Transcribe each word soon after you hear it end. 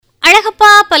அழகப்பா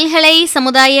பல்கலை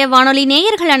சமுதாய வானொலி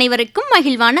நேயர்கள் அனைவருக்கும்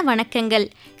மகிழ்வான வணக்கங்கள்.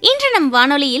 இன்று நம்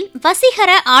வானொலியில் வசீகர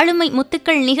ஆளுமை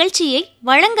முத்துக்கள் நிகழ்ச்சியை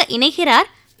வழங்க இணைகிறார்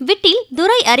விட்டில்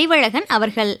துரை அறிவழகன்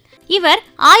அவர்கள். இவர்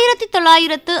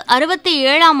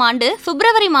 1967 ஆண்டு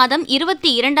பிப்ரவரி மாதம்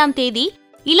 22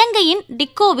 இலங்கையின்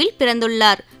டிக்கோவில்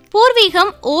பிறந்துள்ளார்.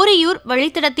 பூர்வீகம் ஓரியூர்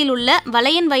வழித்தடத்தில் உள்ள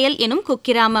வலையன்வயல் எனும்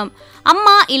குக்கிராமம்.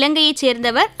 அம்மா இலங்கையைச்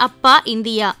சேர்ந்தவர், அப்பா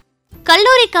இந்தியா.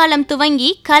 கல்லூரி காலம் துவங்கி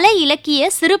கலை இலக்கிய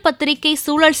சிறு பத்திரிகை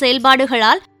சூழல்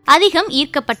செயல்பாடுகளால் அதிகம்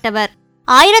ஈர்க்கப்பட்டவர்.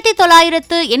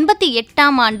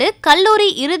 1988 ஆண்டு கல்லூரி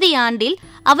இறுதி ஆண்டில்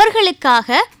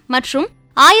அவர்களுக்காக மற்றும்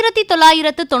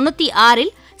 1996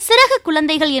 சிறகு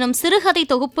குழந்தைகள் எனும் சிறுகதை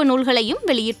தொகுப்பு நூல்களையும்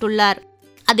வெளியிட்டுள்ளார்.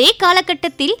 அதே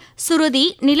காலகட்டத்தில் சுருதி,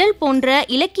 நிழல் போன்ற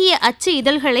இலக்கிய அச்சு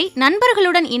இதழ்களை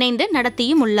நண்பர்களுடன் இணைந்து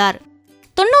நடத்தியும் உள்ளார்.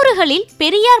 90களில்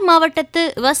பெரியார் மாவட்டத்து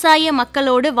விவசாய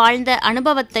மக்களோடு வாழ்ந்த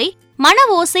அனுபவத்தை மன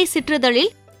ஓசை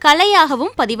சிற்றிதழில்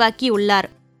கலையாகவும் பதிவாக்கியுள்ளார்.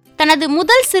 தனது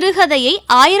முதல் சிறுகதையை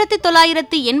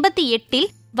 1988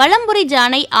 வலம்புரி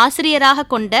ஜானை ஆசிரியராக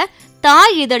கொண்ட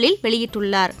தாய் இதழில்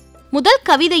வெளியிட்டுள்ளார். முதல்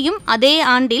கவிதையும் அதே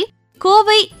ஆண்டில்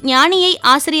கோவை ஞானியை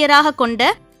ஆசிரியராக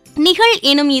கொண்ட நிகழ்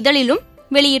எனும் இதழிலும்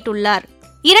வெளியிட்டுள்ளார்.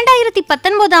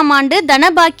 2019 ஆண்டு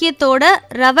தனபாக்கியத்தோட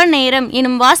ரவ நேரம்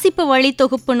எனும் வாசிப்பு வழி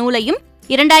தொகுப்பு நூலையும்,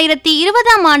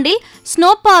 2020 ஆண்டில்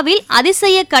ஸ்னோப்பாவில்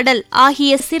அதிசய கடல்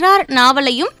ஆகிய சிறார்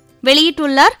நாவலையும்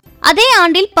வெளியிட்டுள்ளார். அதே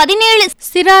ஆண்டில் 17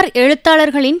 சிறார்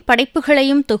எழுத்தாளர்களின்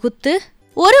படைப்புகளையும் தொகுத்து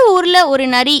ஒரு ஊர்ல ஒரு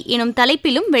நரி எனும்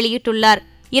தலைப்பிலும் வெளியிட்டுள்ளார்.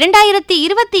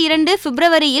 2022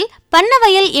 பிப்ரவரியில்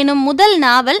பன்னவயல் எனும் முதல்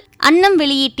நாவல் அன்னம்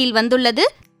வெளியீட்டில் வந்துள்ளது.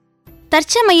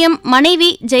 தற்சமயம் மனைவி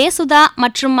ஜெயசுதா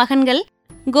மற்றும் மகன்கள்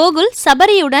கோகுல்,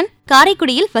 சபரியுடன்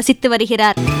காரைக்குடியில் வசித்து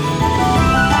வருகிறார்.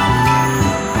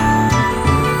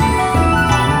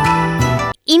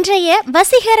 இன்றைய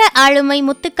வசீகர ஆளுமை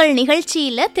முத்துக்கள்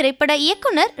நிகழ்ச்சியில திரைப்பட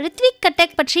இயக்குனர் ரித்விக்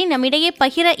கட்டக் பற்றி நம்மிடையே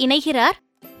பகிர இணைகிறார்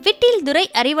விட்டில் துரை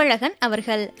அறிவழகன்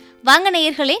அவர்கள். வாங்க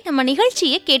நேயர்களே, நம்ம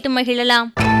நிகழ்ச்சியை கேட்டு மகிழலாம்.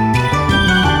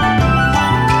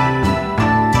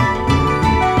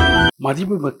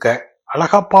 மதிப்புமிக்க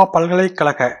அழகப்பா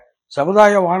பல்கலைக்கழக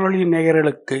சமுதாய வானொலி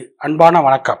நேயர்களுக்கு அன்பான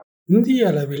வணக்கம். இந்திய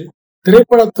அளவில்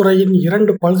திரைப்படத்துறையின்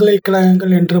 2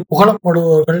 பல்கலைக்கழகங்கள் என்று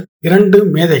புகழப்படுபவர்கள் 2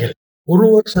 மேதைகள்.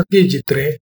 ஒருவர் சத்யஜித் ரே,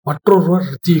 மற்றொருவர்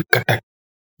ரித்விக் கட்டக்.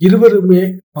 இருவருமே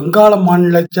வங்காள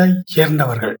மாநிலத்தை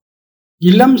சேர்ந்தவர்கள்.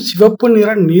 இளம் சிவப்பு நிற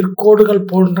நீர்க்கோடுகள்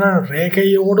போன்ற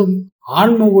ரேகையோடும்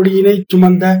ஆன்ம ஒளியினை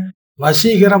சுமந்த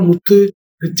வசீகர முத்து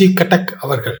ரித்விக் கட்டக்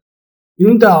அவர்கள்.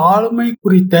 இந்த ஆளுமை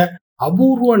குறித்த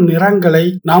அபூர்வ நிறங்களை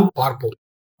நாம் பார்ப்போம்.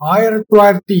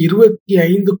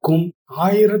 1925க்கும்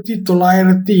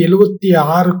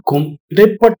 1976க்கும்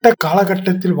இடைப்பட்ட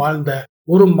காலகட்டத்தில் வாழ்ந்த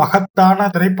ஒரு மகத்தான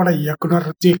திரைப்பட இயக்குனர்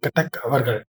ரித்விக் கட்டக்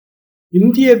அவர்கள்.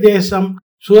 இந்திய தேசம்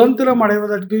சுதந்திரம்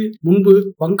அடைவதற்கு முன்பு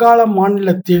வங்காள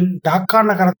மாநிலத்தின் டாக்கா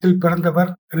நகரத்தில்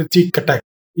பிறந்தவர் ரித்விக் கட்டக்.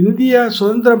 இந்தியா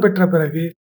சுதந்திரம் பெற்ற பிறகு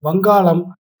வங்காளம்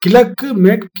கிழக்கு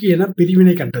மேற்கு என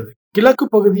பிரிவினை கண்டது. கிழக்கு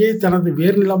பகுதியை தனது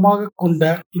வேர்நிலமாக கொண்ட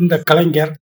இந்த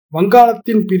கலைஞர்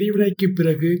வங்காளத்தின் பிரிவினைக்கு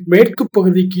பிறகு மேற்கு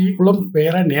பகுதிக்கு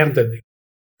புலம்பெயர நேர்ந்தது.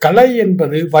 கலை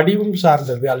என்பது வடிவம்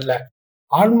சார்ந்தது அல்ல,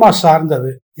 ஆன்மா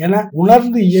சார்ந்தது என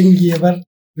உணர்ந்து இயங்கியவர்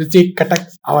ரித்விக் கட்டக்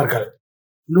அவர்கள்.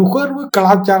 நுகர்வு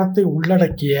கலாச்சாரத்தை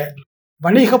உள்ளடக்கிய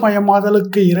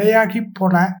வணிகமயமாதலுக்கு இரையாகி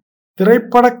போன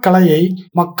திரைப்பட கலையை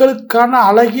மக்களுக்கான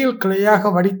அழகியல் கலையாக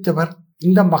வடித்தவர்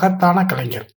இந்த மகத்தான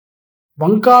கலைஞர்.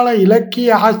 வங்காள இலக்கிய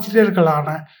ஆசிரியர்களான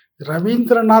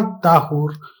ரவீந்திரநாத்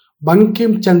தாகூர்,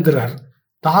 பங்கிம் சந்திரர்,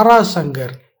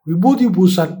 தாராசங்கர், விபூதி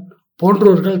பூஷன்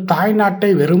போன்றோர்கள்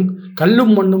தாய்நாட்டை வெறும்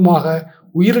கல்லும் மண்ணுமாக,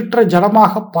 உயிரற்ற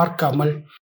ஜனமாக பார்க்காமல்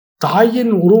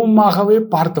தாயின் உருவமாகவே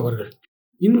பார்த்தவர்கள்.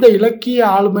 இந்த இலக்கிய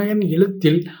ஆளுமையின்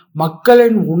எழுத்தில்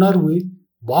மக்களின் உணர்வு,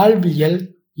 வாழ்வியல்,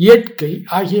 இயற்கை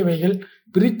ஆகியவைகள்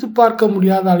பிரித்து பார்க்க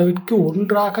முடியாத அளவிற்கு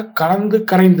ஒன்றாக கலந்து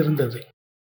கரைந்திருந்தது.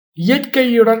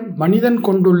 இயற்கையுடன் மனிதன்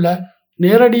கொண்டுள்ள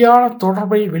நேரடியான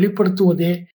தொடர்பை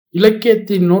வெளிப்படுத்துவதே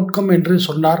இலக்கியத்தின் நோக்கம் என்று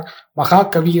சொன்னார்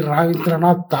மகாகவி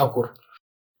ரவீந்திரநாத் தாகூர்.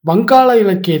 வங்காள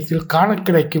இலக்கியத்தில் காண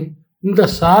கிடைக்கும் இந்த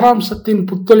சாராம்சத்தின்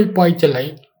புத்தொழிப்பாய்ச்சலை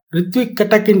ரித்விக்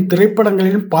கட்டக்கின்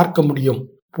திரைப்படங்களிலும் பார்க்க முடியும்.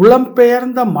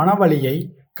 புலம்பெயர்ந்த மனவழியை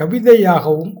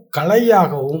கவிதையாகவும்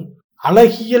கலையாகவும்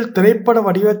அழகியல் திரைப்பட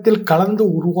வடிவத்தில் கலந்து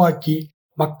உருவாக்கி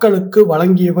மக்களுக்கு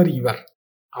வழங்கியவர் இவர்.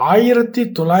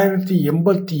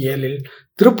 1987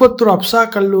 திருப்பத்தூர் அப்சா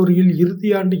கல்லூரியில்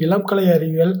இறுதியாண்டு இளங்கலை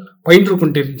அறிவியல் பயின்று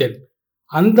கொண்டிருந்தேன்.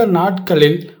 அந்த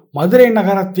நாட்களில் மதுரை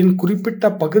நகரத்தின் குறிப்பிட்ட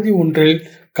பகுதி ஒன்றில்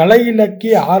கலை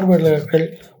இலக்கிய ஆர்வலர்கள்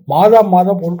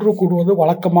மாதம் ஒன்று கூடுவது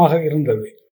வழக்கமாக இருந்தது.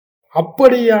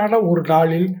 அப்படியான ஒரு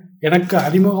நாளில் எனக்கு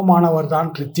அறிமுகமானவர்தான்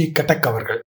ரித்விக் கட்டக்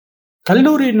அவர்கள்.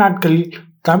 கல்லூரி நாட்களில்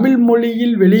தமிழ்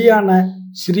மொழியில் வெளியான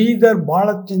ஸ்ரீதர்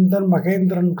பாலச்சந்தர்,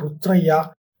 மகேந்திரன், ருத்ரையா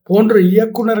போன்ற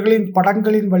இயக்குநர்களின்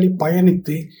படங்களின் வழி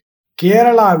பயணித்து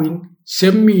கேரளாவின்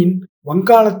செம்மீன்,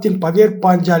 வங்காளத்தின் பதேர்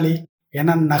பாஞ்சாலி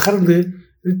என நகர்ந்து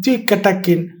ரித்விக்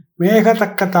கட்டக்கின்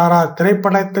மேகதக்க தாரா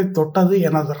திரைப்படத்தை தொட்டது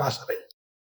எனது ரசனை.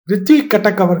 ரித்விக்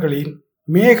கட்டக் அவர்களின்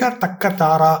மேகதக்க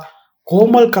தாரா,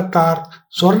 கோமல் கத்தார்,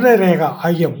 சொர்ணரேகா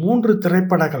ஆகிய 3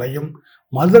 திரைப்படங்களையும்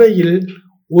மதுரையில்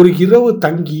ஒரு இரவு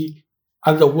தங்கி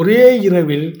அந்த ஒரே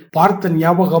இரவில் பார்த்த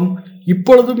ஞாபகம்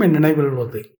இப்பொழுதும் என் நினைவில்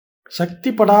உள்ளது. சக்தி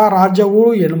படா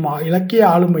ராஜகுரு எனும் இலக்கிய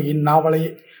ஆளுமையின் நாவலை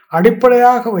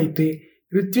அடிப்படையாக வைத்து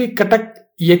ரித்விக் கட்டக்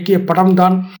இயக்கிய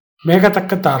படம்தான்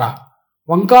மேகதக்க தாரா.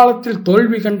 வங்காளத்தில்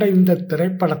தோல்வி கண்ட இந்த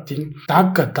திரைப்படத்தின்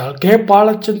தாக்கத்தால் கே.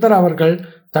 பாலச்சந்தர் அவர்கள்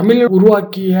தமிழில்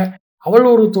உருவாக்கிய அவள்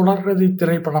ஒரு தொடர்கதை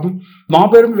திரைப்படம்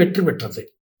மாபெரும் வெற்றி பெற்றது.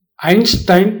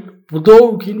 ஐன்ஸ்டைன்,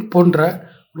 புதோவ்கின் போன்ற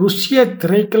ருஷ்ய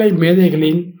திரைக்கலை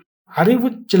மேதைகளின் அறிவு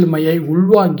செழுமையை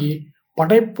உள்வாங்கி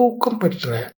படைப்பூக்கம்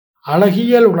பெற்ற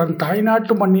அழகியலுடன்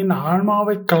தாய்நாட்டு மண்ணின்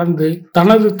ஆன்மாவை கலந்து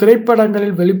தனது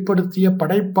திரைப்படங்களில் வெளிப்படுத்திய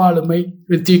படைப்பாளுமை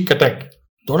ரித்விக் கட்டக்.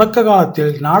 தொடக்க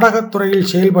காலத்தில் நாடகத்துறையில்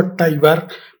செயல்பட்ட இவர்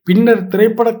பின்னர்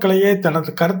திரைப்படக்கலையே தனது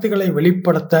கருத்துக்களை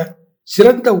வெளிப்படுத்த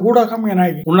சிறந்த ஊடகம் என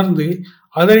உணர்ந்து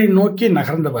அதனை நோக்கி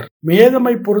நகர்ந்தவர்.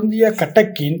 மேதமை பொருந்திய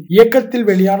கட்டக்கின் இயக்கத்தில்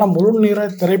வெளியான முழு நிற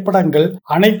திரைப்படங்கள்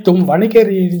அனைத்தும் வணிக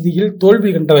ரீதியில் தோல்வி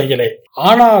கண்டவைகளே.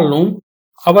 ஆனாலும்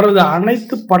அவரது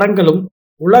அனைத்து படங்களும்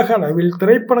உலக அளவில்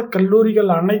திரைப்பட கல்லூரிகள்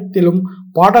அனைத்திலும்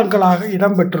பாடங்களாக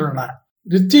இடம்பெற்றுள்ளன.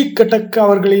 ரித்விக் கட்டக்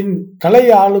அவர்களின் கலை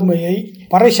ஆளுமையை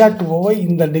பறைசாற்றுபவை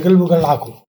இந்த நிகழ்வுகள்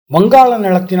ஆகும். வங்காள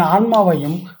நிலத்தின்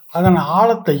ஆன்மாவையும் அதன்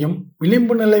ஆழத்தையும்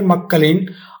விளிம்பு நிலை மக்களின்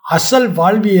அசல்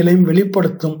வாழ்வியலையும்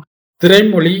வெளிப்படுத்தும்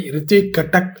திரைமொழி ரித்விக்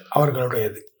கட்டக்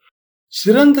அவர்களுடையது.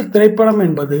 சிறந்த திரைப்படம்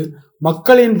என்பது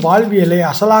மக்களின் வாழ்வியலை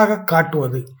அசலாக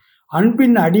காட்டுவது,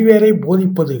 அன்பின் அடிவேரை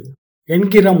போதிப்பது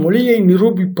என்கிற மொழியை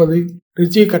நிரூபிப்பது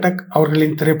ரித்விக் கட்டக்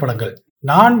அவர்களின் திரைப்படங்கள்.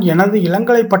 நான் எனது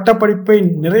இளங்கலை பட்டப்படிப்பை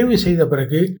நிறைவு செய்த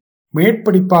பிறகு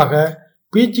மேற்படிப்பாக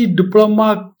PG diploma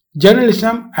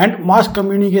journalism and mass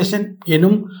communication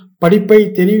எனும் படிப்பை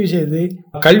தெரிவு செய்து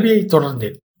கல்வியை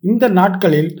தொடர்ந்தேன். இந்த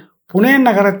நாட்களில் புனே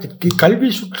நகரத்திற்கு கல்வி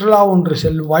சுற்றுலா ஒன்று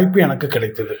செல்லும் வாய்ப்பு எனக்கு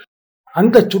கிடைத்தது.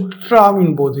 அந்த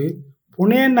சுற்றுலாவின் போது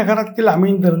புனே நகரத்தில்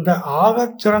அமைந்திருந்த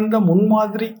ஆகச் சிறந்த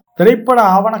முன்மாதிரி திரைப்பட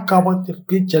ஆவண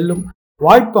காப்பகத்திற்கு செல்லும்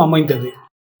வாய்ப்பு அமைந்தது.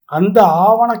 அந்த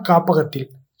ஆவண காப்பகத்தில்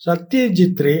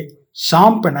சத்யஜித் ரே,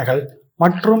 ஷாம் பெனகல்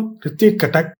மற்றும் ரித்விக்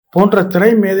கட்டக் போன்ற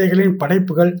திரை மேதைகளின்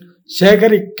படைப்புகள்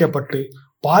சேகரிக்கப்பட்டு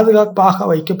பாதுகாப்பாக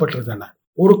வைக்கப்பட்டிருந்தன.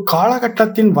 ஒரு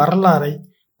காலகட்டத்தின் வரலாறை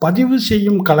பதிவு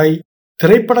செய்யும் கலை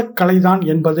திரைப்படக் கலைதான்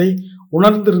என்பதை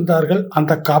உணர்ந்திருந்தார்கள்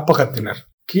அந்த காப்பகத்தினர்.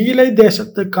 கீழை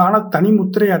தேசத்துக்கான தனி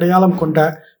முத்திரை அடையாளம் கொண்ட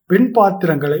பெண்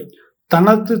பாத்திரங்களை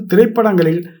தனது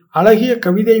திரைப்படங்களில் அழகிய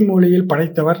கவிதை மொழியில்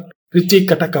படைத்தவர் ரித்விக்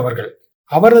கட்டக் அவர்கள்.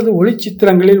 அவரது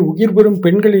ஒளிச்சித்திரங்களில் உயிர் பெறும்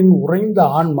பெண்களின் உறைந்த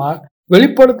ஆன்மா,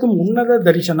 வெளிப்படுத்தும் உன்னத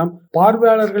தரிசனம்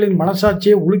பார்வையாளர்களின்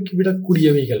மனசாட்சியை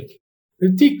உலுக்கிவிடக்கூடியவைகள்.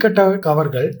 ரித்விக் கட்டக்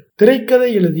அவர்கள் திரைக்கதை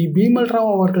எழுதி பீமல்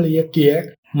ராவ் அவர்கள் இயக்கிய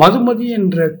மதுமதி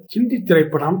என்ற ஹிந்தி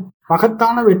திரைப்படம்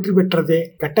மகத்தான வெற்றி பெற்றதே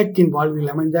கட்டக்கின் வாழ்வில்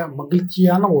அமைந்த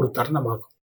மகிழ்ச்சியான ஒரு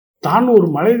தருணமாகும். தான் ஒரு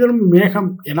மலைதரும் மேகம்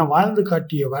என வாழ்ந்து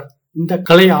காட்டியவர் இந்த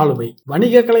கலை ஆளுமை.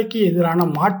 வணிக கலைக்கு எதிரான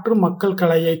மாற்று மக்கள்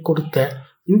கலையை கொடுத்த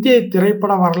இந்திய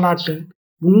திரைப்பட வரலாற்றின்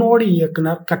முன்னோடி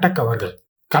இயக்குனர் கட்டக் அவர்கள்.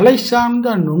 கலை சார்ந்த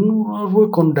நுண்ணுணர்வு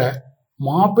கொண்ட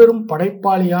மாபெரும்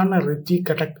படைப்பாளியான ரித்விக்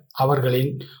கட்டக்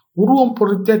அவர்களின் உருவம்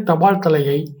பொறித்த தபால்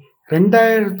தலையை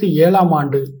 2007ஆம்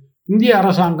ஆண்டு இந்திய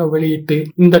அரசாங்கம் வெளியிட்டு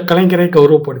இந்த கலைஞரை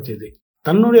கௌரவப்படுத்தியது.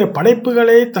 தன்னுடைய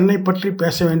படைப்புகளே தன்னை பற்றி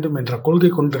பேச வேண்டும் என்ற கொள்கை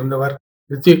கொண்டிருந்தவர்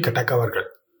ரித்விக் கட்டக் அவர்கள்.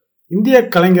 இந்திய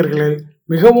கலைஞர்களில்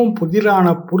மிகவும் புதிரான,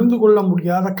 புரிந்து கொள்ள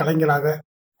முடியாத கலைஞராக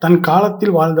தன்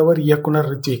காலத்தில் வாழ்ந்தவர் இயக்குனர்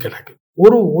ரித்விக் கட்டக்.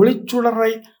 ஒரு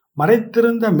ஒளிச்சுடரை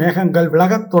மறைத்திருந்த மேகங்கள்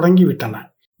விலகத் தொடங்கிவிட்டன.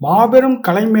 மாபெரும்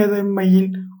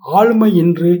கலைமேதமையின் ஆளுமை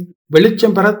இன்று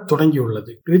வெளிச்சம் பெற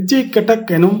தொடங்கியுள்ளது. ரித்விக் கட்டக்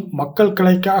எனும் மக்கள்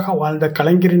கலைக்காக வாழ்ந்த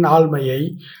கலைஞரின் ஆளுமையை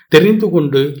தெரிந்து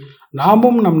கொண்டு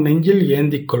நாமும் நம் நெஞ்சில்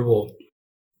ஏந்திக் கொள்வோம்.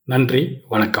 நன்றி,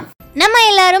 வணக்கம். நம்ம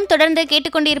எல்லாரும் தொடர்ந்து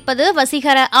கேட்டுக்கொண்டிருப்பது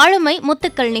வசீகர ஆளுமை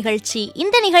முத்துக்கள் நிகழ்ச்சி.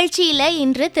 இந்த நிகழ்ச்சியில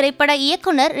இன்று திரைப்பட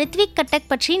இயக்குனர் ரித்விக் கட்டக்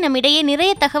பற்றி நம்மிடையே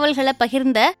நிறைய தகவல்களை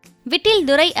பகிர்ந்த விட்டில்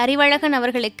துரை அறிவழகன்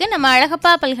அவர்களுக்கு நம்ம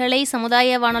அழகப்பா பல்கலை சமுதாய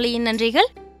வானொலியின் நன்றிகள்.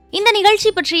 இந்த நிகழ்ச்சி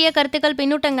பற்றிய கருத்துக்கள்,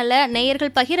 பின்னூட்டங்களை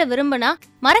நேயர்கள் பகிர விரும்பினா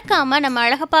மறக்காம நம்ம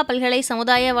அழகப்பா பல்கலை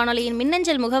சமுதாய வானொலியின்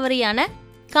மின்னஞ்சல் முகவரியான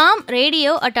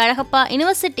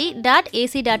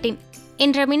kamradio@alagappauniversity.ac.in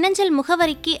என்ற மின்னஞ்சல்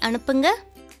முகவரிக்கு அனுப்புங்க.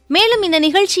 மேலும் இந்த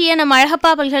நிகழ்ச்சியை நம்ம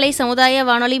அழகப்பா பல்கலை சமுதாய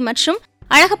வானொலி மற்றும்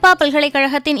அழகப்பா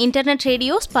பல்கலைக்கழகத்தின் இன்டர்நெட்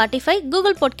ரேடியோ, ஸ்பாட்டிஃபை,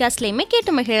 கூகுள் பாட்காஸ்ட்லையுமே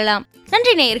கேட்டு மகிழலாம்.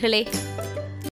 நன்றி நேயர்களே.